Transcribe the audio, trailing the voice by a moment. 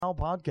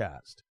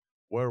Podcast,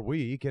 where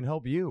we can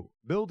help you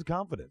build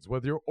confidence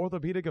with your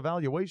orthopedic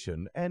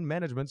evaluation and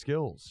management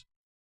skills.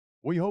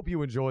 We hope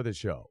you enjoy the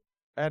show.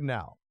 And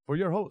now, for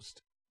your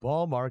host,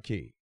 Paul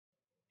Marquis.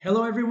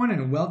 Hello, everyone,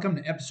 and welcome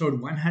to episode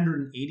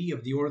 180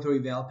 of the Ortho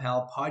Eval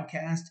Pal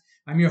podcast.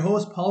 I'm your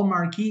host, Paul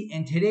Marquis,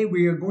 and today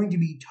we are going to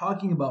be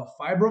talking about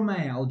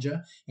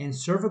fibromyalgia and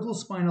cervical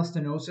spinal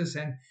stenosis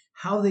and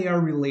how they are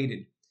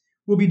related.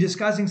 We'll be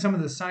discussing some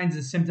of the signs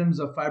and symptoms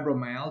of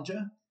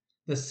fibromyalgia,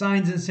 the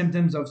signs and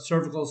symptoms of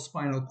cervical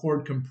spinal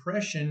cord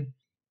compression.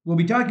 We'll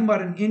be talking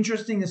about an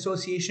interesting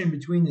association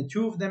between the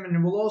two of them,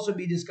 and we'll also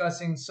be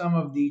discussing some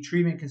of the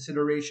treatment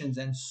considerations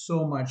and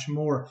so much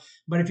more.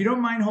 But if you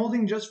don't mind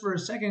holding just for a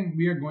second,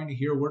 we are going to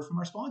hear a word from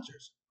our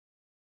sponsors.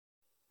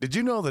 Did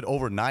you know that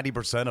over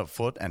 90% of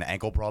foot and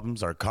ankle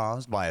problems are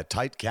caused by a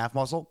tight calf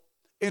muscle?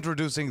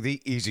 Introducing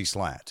the Easy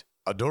Slant,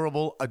 a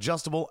durable,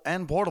 adjustable,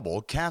 and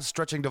portable calf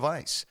stretching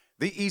device.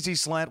 The Easy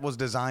Slant was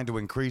designed to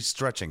increase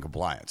stretching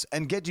compliance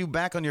and get you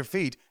back on your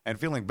feet and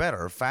feeling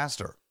better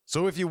faster.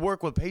 So if you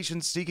work with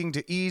patients seeking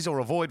to ease or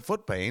avoid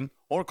foot pain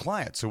or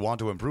clients who want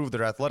to improve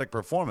their athletic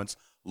performance,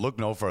 look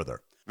no further.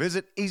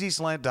 Visit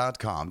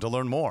EasySlant.com to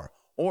learn more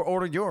or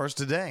order yours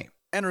today.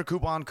 Enter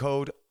coupon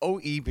code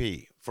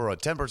OEP for a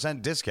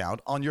 10%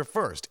 discount on your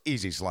first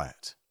Easy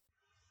Slant.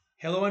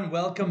 Hello and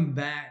welcome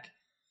back.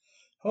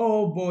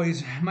 Oh,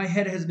 boys, my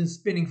head has been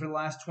spinning for the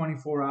last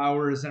 24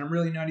 hours, and I'm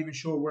really not even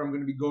sure where I'm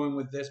going to be going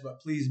with this, but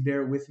please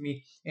bear with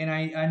me. And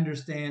I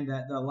understand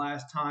that the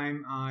last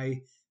time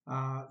I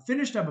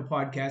finished up a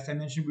podcast, I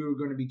mentioned we were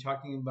going to be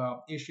talking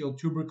about ischial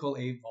tubercle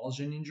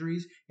avulsion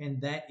injuries, and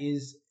that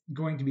is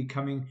going to be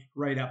coming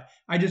right up.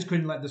 I just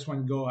couldn't let this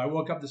one go. I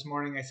woke up this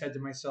morning, I said to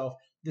myself,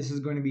 this is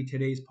going to be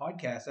today's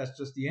podcast. That's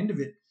just the end of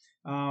it.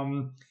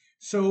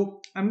 So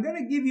I'm going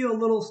to give you a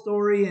little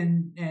story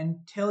and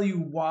tell you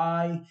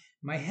why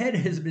my head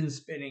has been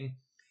spinning.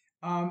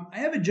 I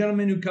have a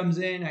gentleman who comes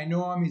in. I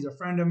know him. He's a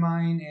friend of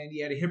mine, and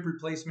he had a hip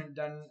replacement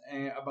done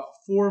about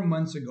 4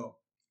 months ago.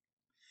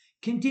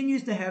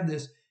 Continues to have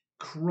this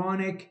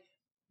chronic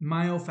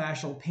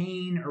myofascial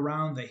pain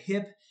around the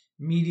hip,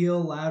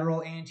 medial,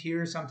 lateral,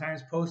 anterior,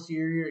 sometimes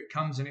posterior. It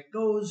comes and it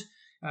goes,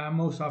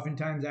 most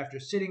oftentimes after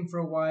sitting for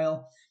a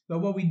while. But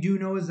what we do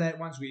know is that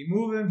once we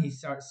move him, he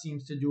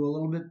seems to do a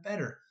little bit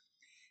better.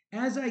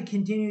 As I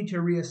continue to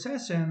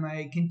reassess him,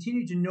 I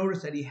continue to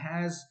notice that he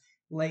has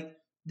like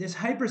this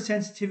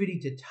hypersensitivity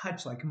to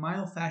touch, like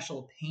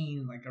myofascial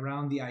pain, like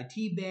around the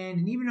IT band,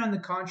 and even on the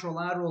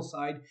contralateral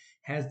side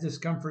has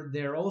discomfort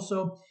there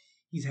also.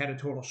 He's had a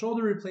total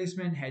shoulder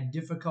replacement, had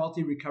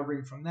difficulty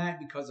recovering from that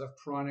because of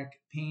chronic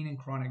pain and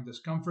chronic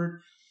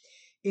discomfort.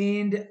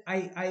 And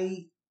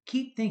I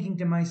keep thinking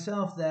to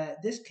myself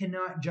that this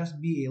cannot just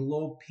be a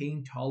low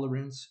pain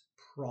tolerance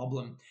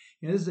problem.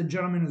 This is a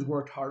gentleman who's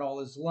worked hard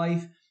all his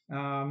life,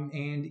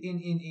 and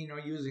in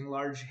using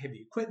large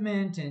heavy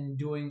equipment and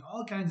doing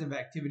all kinds of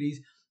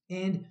activities,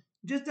 and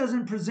just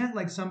doesn't present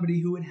like somebody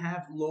who would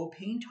have low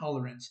pain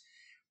tolerance.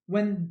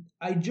 When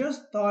I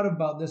just thought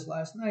about this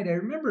last night, I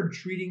remembered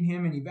treating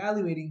him and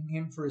evaluating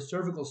him for his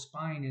cervical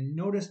spine and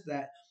noticed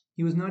that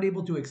he was not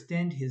able to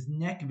extend his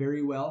neck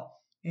very well,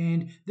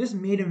 and this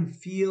made him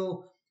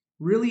feel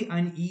really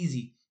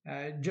uneasy.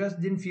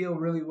 Just didn't feel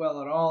really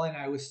well at all, and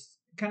I was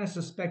kind of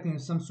suspecting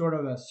some sort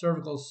of a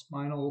cervical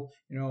spinal,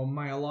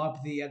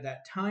 myelopathy at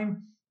that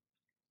time.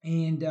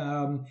 And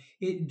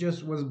it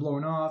just was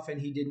blown off, and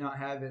he did not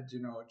have it,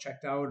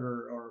 checked out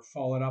or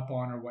followed up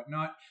on or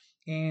whatnot.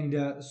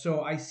 And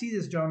so I see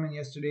this gentleman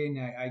yesterday, and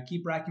I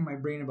keep racking my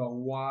brain about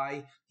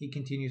why he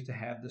continues to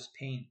have this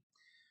pain.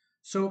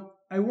 So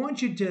I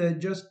want you to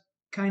just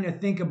kind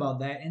of think about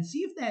that and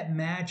see if that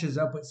matches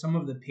up with some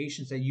of the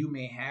patients that you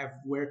may have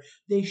where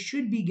they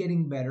should be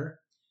getting better,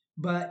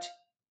 but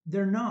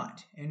they're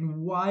not.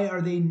 And why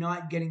are they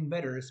not getting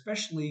better?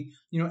 Especially,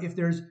 if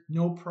there's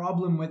no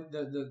problem with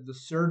the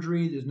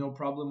surgery, there's no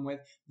problem with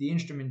the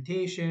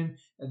instrumentation,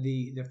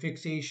 the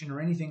fixation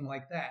or anything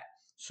like that.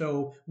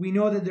 So we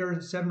know that there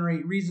are 7 or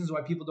 8 reasons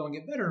why people don't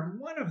get better. And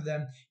one of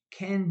them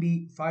can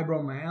be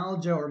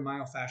fibromyalgia or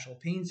myofascial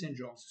pain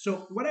syndromes.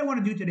 So what I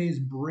want to do today is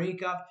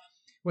break up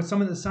what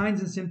some of the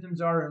signs and symptoms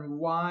are and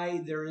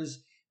why there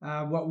is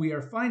what we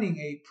are finding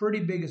a pretty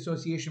big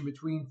association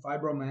between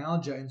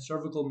fibromyalgia and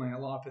cervical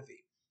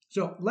myelopathy.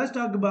 So let's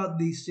talk about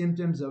the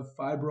symptoms of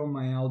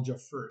fibromyalgia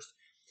first.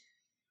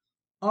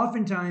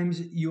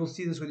 Oftentimes, you'll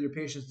see this with your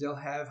patients, they'll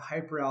have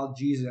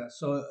hyperalgesia.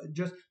 So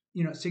just,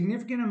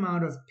 significant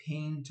amount of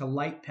pain to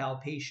light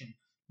palpation,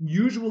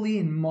 usually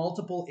in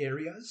multiple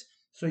areas.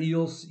 So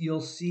you'll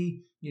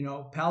see,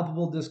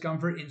 palpable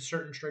discomfort in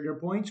certain trigger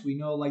points. We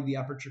know like the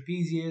upper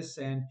trapezius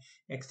and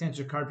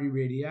extensor carpi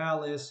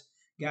radialis,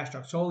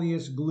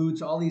 gastrocsoleus,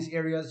 glutes, all these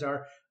areas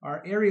are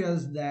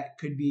areas that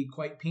could be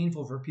quite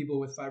painful for people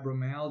with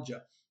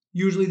fibromyalgia.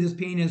 Usually this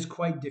pain is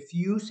quite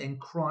diffuse and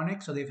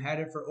chronic, so they've had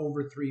it for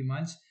over 3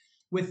 months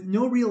with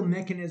no real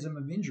mechanism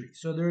of injury.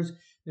 So there's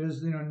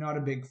not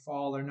a big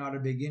fall or not a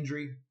big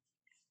injury.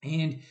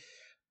 And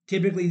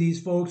typically these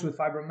folks with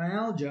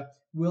fibromyalgia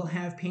will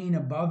have pain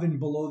above and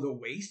below the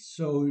waist.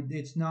 So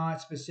it's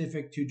not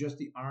specific to just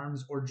the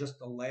arms or just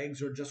the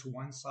legs or just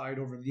one side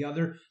over the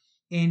other.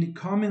 And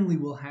commonly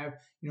will have,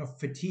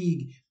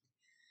 fatigue,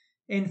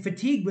 and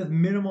fatigue with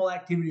minimal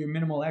activity or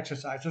minimal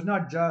exercise. So it's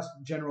not just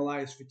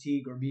generalized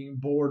fatigue or being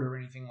bored or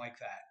anything like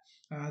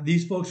that.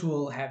 These folks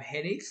will have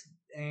headaches,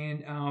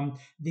 and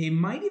they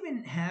might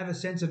even have a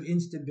sense of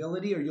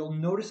instability, or you'll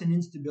notice an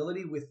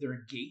instability with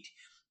their gait.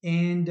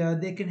 And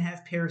they can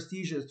have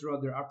paresthesias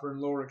throughout their upper and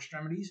lower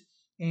extremities,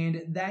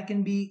 and that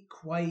can be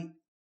quite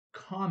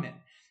common.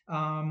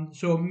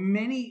 So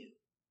many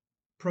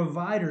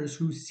providers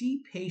who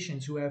see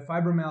patients who have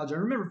fibromyalgia.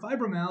 Remember,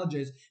 fibromyalgia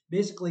is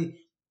basically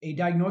a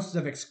diagnosis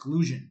of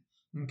exclusion.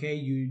 Okay,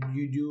 you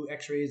do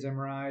X-rays,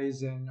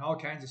 MRIs, and all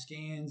kinds of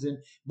scans and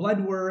blood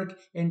work,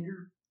 and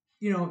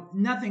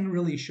nothing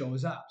really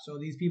shows up. So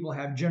these people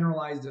have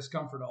generalized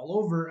discomfort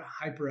all over,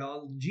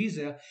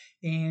 hyperalgesia,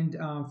 and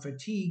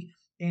fatigue.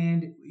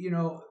 And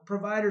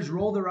providers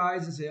roll their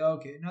eyes and say,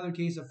 okay, another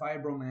case of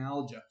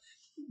fibromyalgia.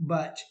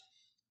 But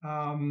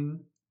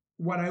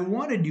what I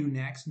want to do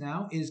next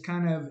now is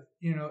kind of,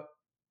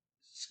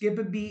 skip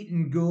a beat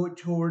and go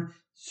toward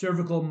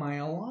cervical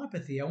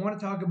myelopathy. I want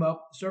to talk about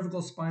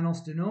cervical spinal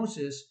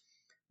stenosis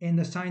and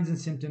the signs and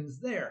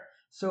symptoms there.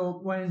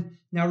 So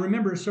now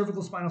remember,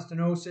 cervical spinal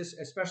stenosis,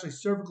 especially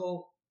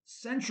cervical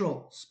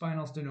central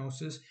spinal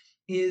stenosis,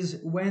 is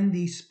when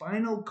the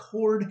spinal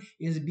cord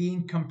is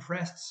being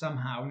compressed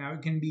somehow. Now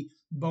it can be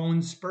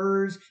bone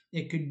spurs,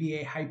 it could be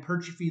a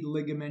hypertrophied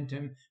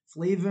ligamentum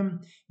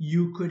flavum,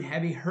 you could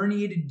have a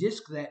herniated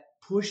disc that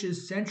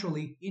pushes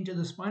centrally into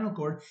the spinal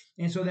cord,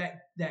 and so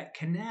that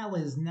canal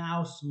is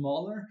now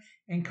smaller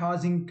and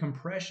causing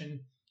compression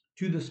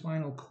to the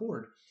spinal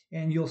cord,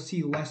 and you'll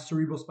see less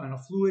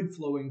cerebrospinal fluid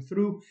flowing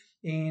through,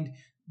 and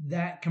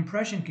that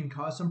compression can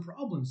cause some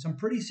problems, some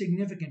pretty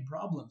significant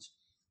problems.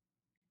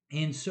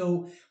 And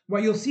so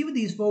what you'll see with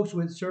these folks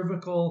with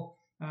cervical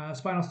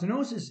spinal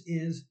stenosis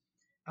is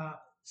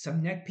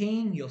some neck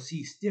pain. You'll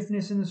see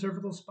stiffness in the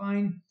cervical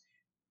spine,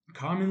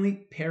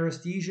 commonly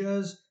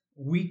paresthesias,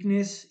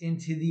 weakness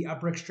into the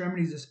upper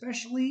extremities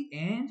especially,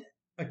 and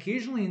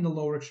occasionally in the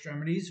lower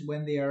extremities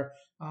when they are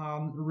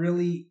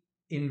really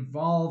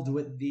involved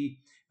with the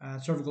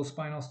cervical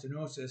spinal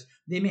stenosis.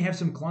 They may have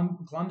some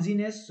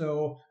clumsiness.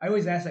 So I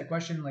always ask that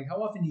question, like,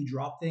 how often do you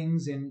drop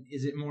things, and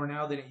is it more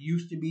now than it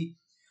used to be?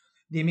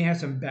 They may have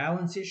some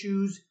balance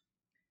issues.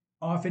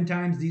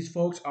 Oftentimes, these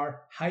folks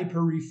are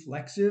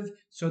hyperreflexive,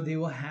 so they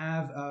will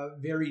have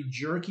very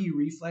jerky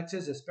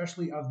reflexes,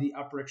 especially of the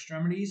upper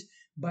extremities,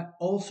 but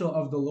also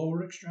of the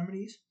lower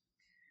extremities.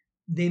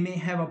 They may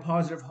have a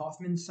positive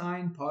Hoffman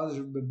sign,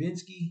 positive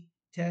Babinski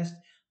test.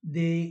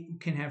 They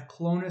can have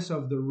clonus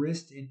of the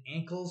wrist and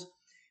ankles,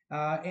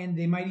 and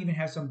they might even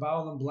have some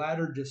bowel and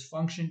bladder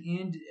dysfunction,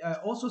 and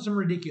also some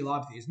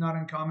radiculopathy. It's not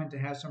uncommon to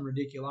have some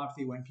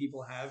radiculopathy when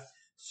people have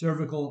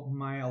cervical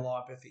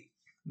myelopathy.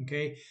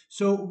 Okay,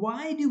 so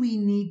why do we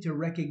need to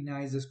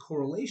recognize this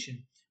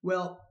correlation?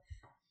 Well,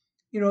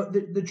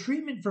 the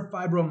treatment for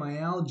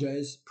fibromyalgia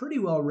is pretty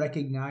well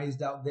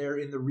recognized out there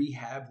in the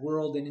rehab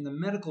world and in the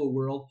medical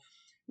world,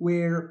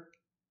 where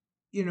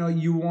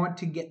you want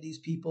to get these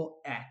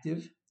people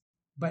active,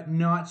 but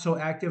not so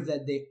active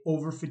that they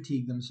over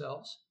fatigue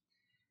themselves.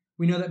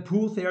 We know that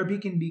pool therapy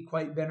can be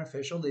quite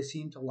beneficial. They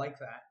seem to like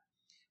that.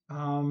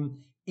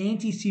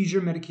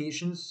 Anti-seizure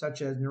medications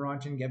such as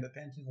Neurontin,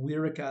 gabapentin,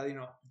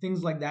 Lyrica,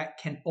 things like that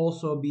can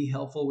also be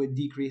helpful with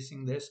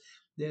decreasing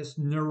this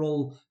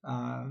neural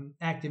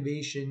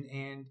activation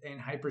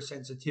and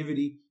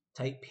hypersensitivity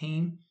type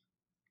pain.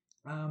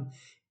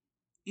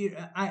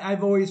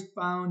 I've always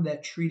found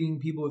that treating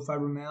people with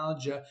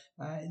fibromyalgia,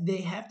 they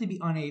have to be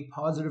on a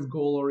positive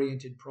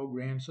goal-oriented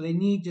program. So they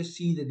need to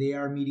see that they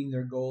are meeting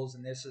their goals,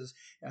 and this is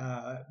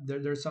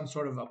there's some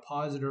sort of a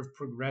positive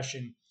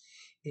progression.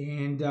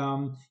 And,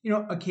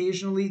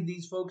 occasionally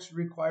these folks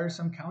require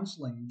some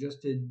counseling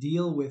just to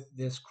deal with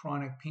this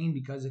chronic pain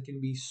because it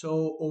can be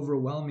so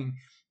overwhelming,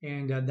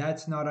 and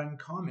that's not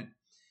uncommon.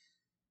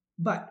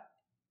 But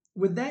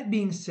with that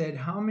being said,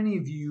 how many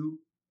of you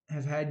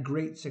have had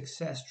great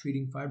success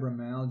treating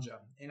fibromyalgia?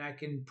 And I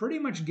can pretty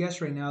much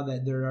guess right now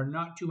that there are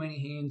not too many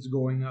hands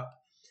going up,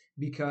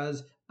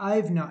 because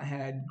I've not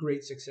had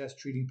great success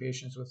treating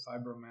patients with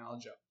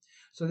fibromyalgia.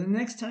 So the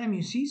next time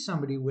you see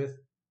somebody with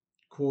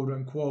quote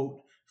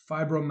unquote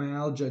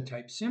fibromyalgia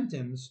type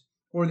symptoms,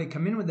 or they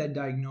come in with that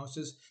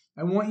diagnosis,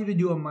 I want you to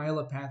do a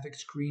myelopathic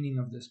screening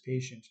of this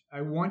patient.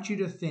 I want you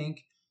to think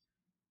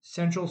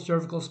central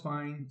cervical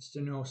spine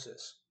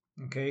stenosis.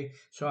 Okay,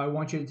 so I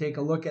want you to take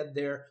a look at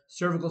their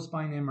cervical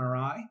spine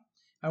MRI.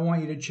 I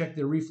want you to check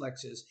their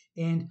reflexes,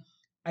 and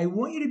I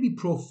want you to be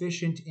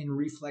proficient in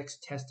reflex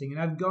testing.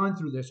 And I've gone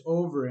through this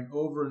over and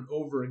over and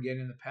over again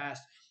in the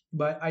past,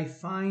 but I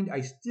find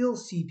I still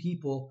see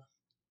people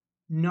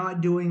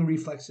not doing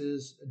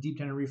reflexes, deep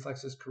tendon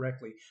reflexes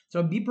correctly.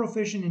 So be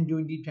proficient in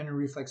doing deep tendon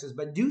reflexes,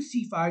 but do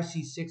C5,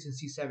 C6, and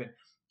C7.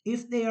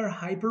 If they are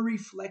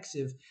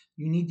hyperreflexive,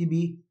 you need to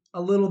be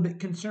a little bit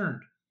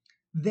concerned.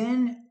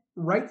 Then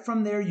right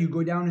from there, you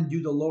go down and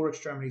do the lower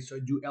extremities. So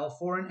do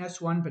L4 and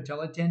S1,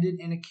 patella tendon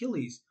and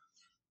Achilles.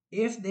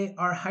 If they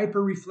are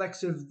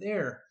hyperreflexive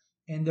there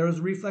and those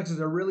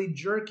reflexes are really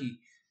jerky,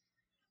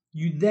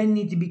 you then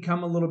need to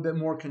become a little bit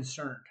more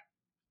concerned.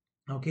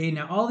 Okay,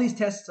 now all these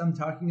tests I'm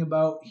talking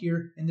about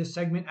here in this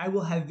segment, I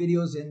will have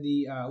videos in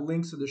the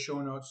links of the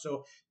show notes.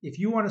 So if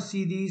you want to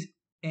see these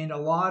and a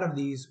lot of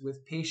these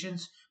with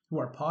patients who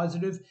are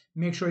positive,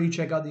 make sure you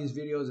check out these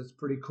videos. It's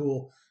pretty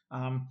cool.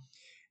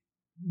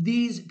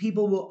 These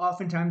people will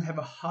oftentimes have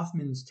a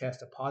Hoffman's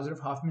test, a positive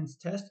Hoffman's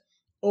test.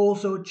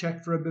 Also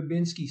check for a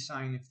Babinski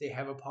sign if they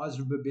have a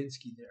positive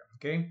Babinski there,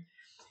 okay?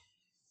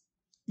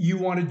 You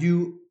want to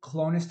do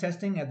clonus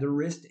testing at the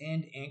wrist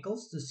and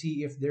ankles to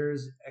see if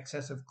there's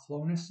excessive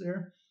clonus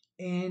there.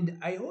 And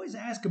I always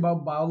ask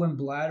about bowel and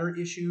bladder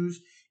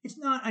issues. It's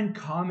not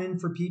uncommon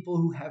for people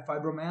who have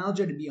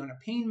fibromyalgia to be on a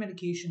pain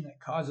medication that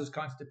causes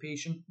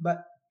constipation.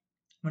 But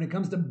when it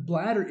comes to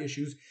bladder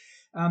issues,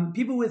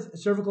 people with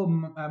cervical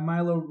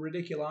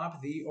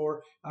myeloradiculopathy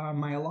or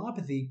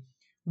myelopathy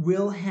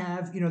will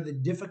have the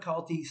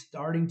difficulty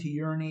starting to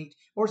urinate,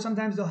 or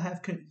sometimes they'll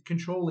have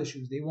control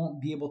issues. They won't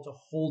be able to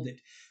hold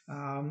it,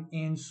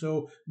 and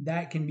so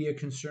that can be a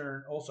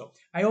concern also.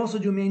 I also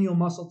do manual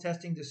muscle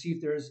testing to see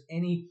if there's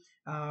any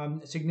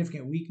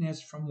significant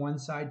weakness from one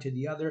side to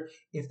the other.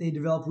 If they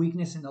develop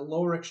weakness in the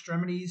lower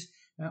extremities,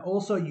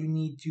 also you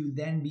need to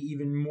then be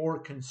even more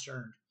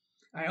concerned.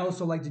 I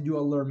also like to do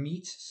a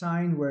Lhermitte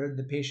sign where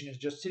the patient is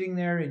just sitting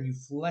there and you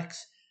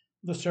flex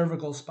the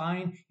cervical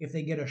spine. If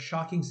they get a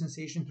shocking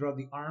sensation throughout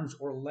the arms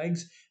or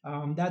legs,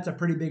 that's a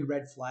pretty big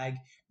red flag.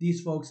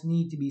 These folks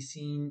need to be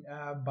seen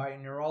by a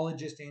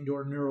neurologist and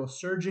or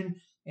neurosurgeon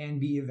and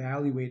be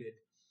evaluated.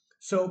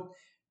 So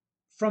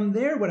from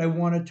there, what I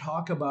want to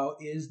talk about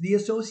is the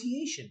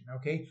association,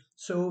 okay?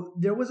 So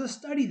there was a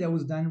study that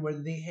was done where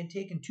they had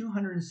taken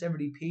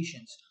 270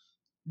 patients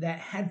that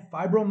had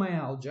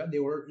fibromyalgia. They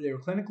were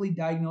clinically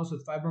diagnosed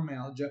with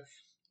fibromyalgia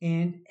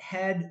and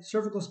had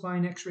cervical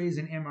spine x-rays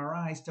and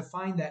MRIs to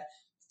find that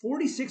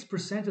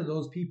 46% of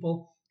those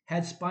people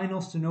had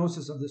spinal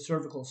stenosis of the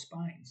cervical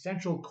spine,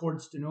 central cord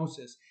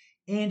stenosis,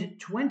 and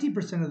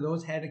 20% of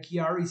those had a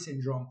Chiari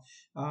syndrome.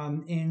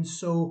 And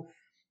so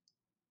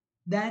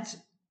that's,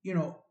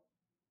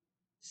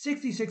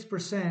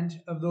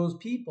 66% of those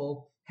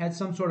people had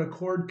some sort of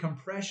cord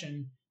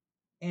compression,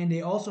 and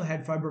they also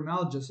had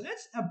fibromyalgia. So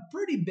that's a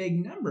pretty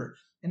big number,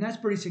 and that's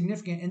pretty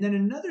significant. And then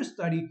another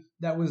study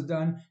that was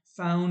done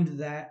found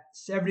that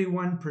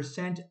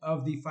 71%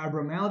 of the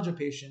fibromyalgia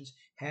patients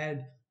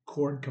had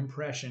cord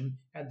compression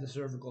at the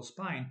cervical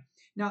spine.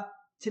 Now,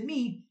 to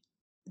me,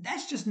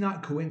 that's just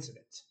not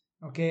coincidence.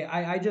 Okay,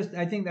 I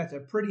think that's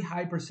a pretty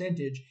high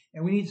percentage,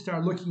 and we need to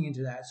start looking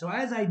into that. So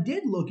as I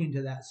did look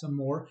into that some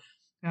more,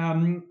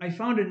 I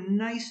found a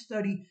nice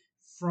study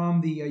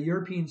from the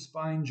European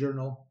Spine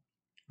Journal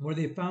where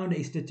they found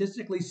a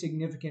statistically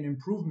significant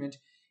improvement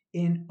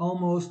in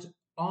almost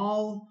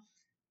all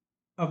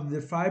of the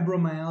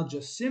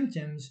fibromyalgia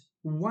symptoms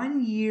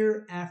 1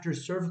 year after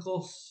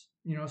cervical,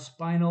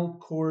 spinal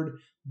cord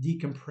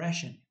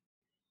decompression.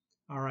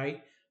 All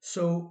right.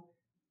 So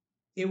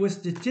it was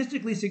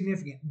statistically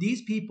significant.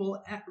 These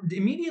people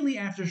immediately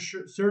after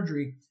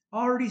surgery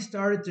already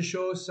started to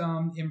show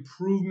some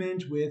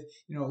improvement with,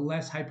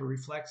 less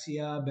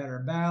hyperreflexia,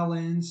 better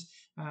balance,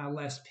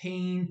 less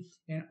pain,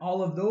 and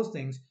all of those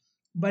things.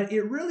 But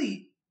it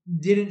really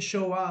didn't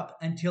show up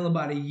until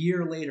about a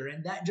year later.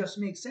 And that just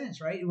makes sense,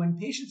 right? When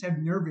patients have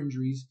nerve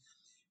injuries,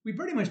 we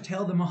pretty much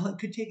tell them all it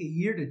could take a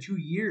year to 2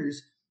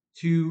 years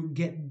to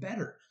get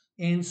better.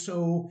 And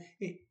so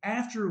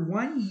after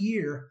 1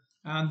 year,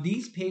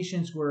 these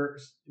patients were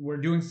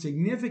doing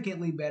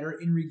significantly better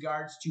in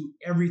regards to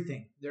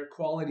everything: their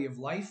quality of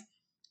life,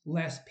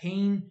 less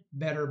pain,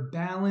 better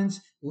balance,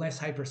 less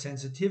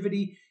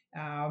hypersensitivity,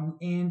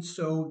 and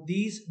so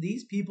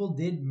these people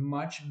did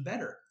much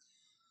better.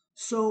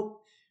 So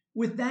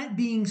with that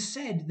being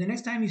said, the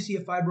next time you see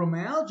a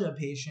fibromyalgia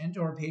patient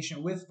or a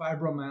patient with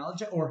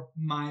fibromyalgia or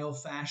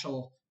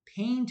myofascial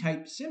pain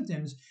type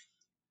symptoms,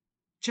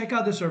 check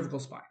out the cervical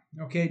spine.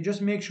 Okay,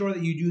 just make sure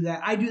that you do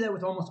that. I do that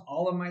with almost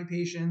all of my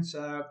patients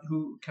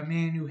who come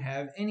in who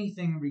have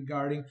anything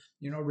regarding,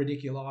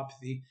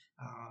 radiculopathy,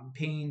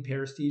 pain,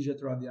 paresthesia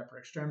throughout the upper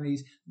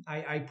extremities.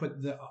 I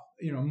put the,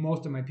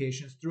 most of my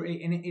patients through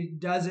it, and it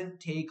doesn't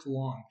take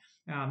long.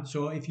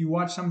 So if you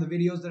watch some of the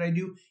videos that I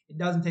do, it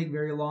doesn't take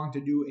very long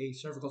to do a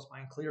cervical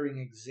spine clearing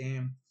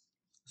exam.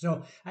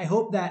 So I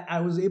hope that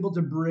I was able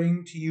to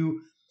bring to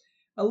you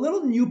a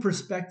little new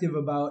perspective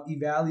about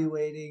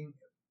evaluating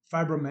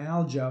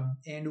fibromyalgia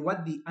and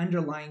what the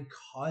underlying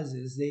cause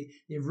is.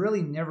 They've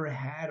really never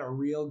had a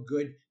real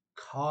good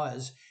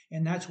cause,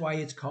 and that's why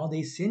it's called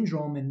a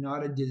syndrome and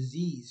not a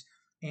disease.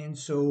 And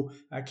so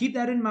keep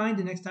that in mind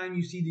the next time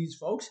you see these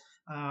folks,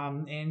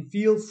 and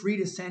feel free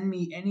to send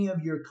me any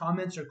of your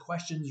comments or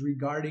questions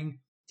regarding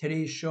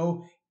today's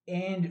show,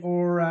 and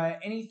or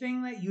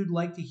anything that you'd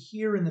like to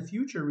hear in the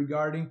future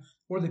regarding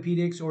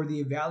orthopedics or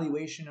the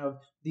evaluation of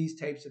these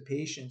types of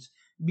patients.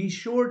 Be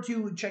sure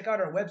to check out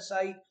our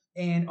website,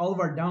 And all of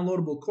our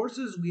downloadable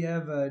courses, we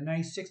have a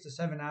nice 6 to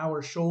 7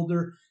 hour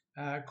shoulder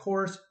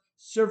course,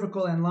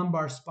 cervical and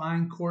lumbar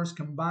spine course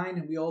combined.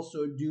 And we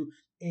also do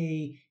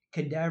a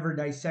cadaver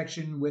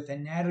dissection with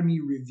anatomy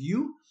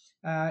review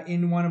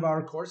in one of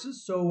our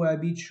courses. So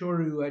be sure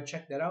to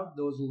check that out.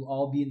 Those will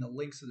all be in the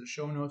links of the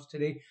show notes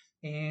today.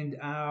 And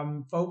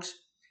folks,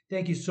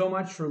 thank you so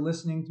much for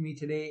listening to me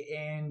today.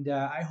 And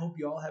I hope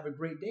you all have a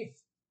great day.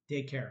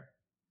 Take care.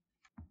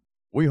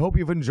 We hope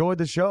you've enjoyed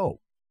the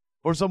show.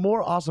 For some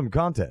more awesome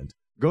content,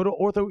 go to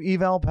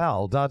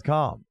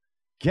orthoevalpal.com.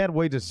 Can't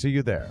wait to see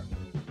you there.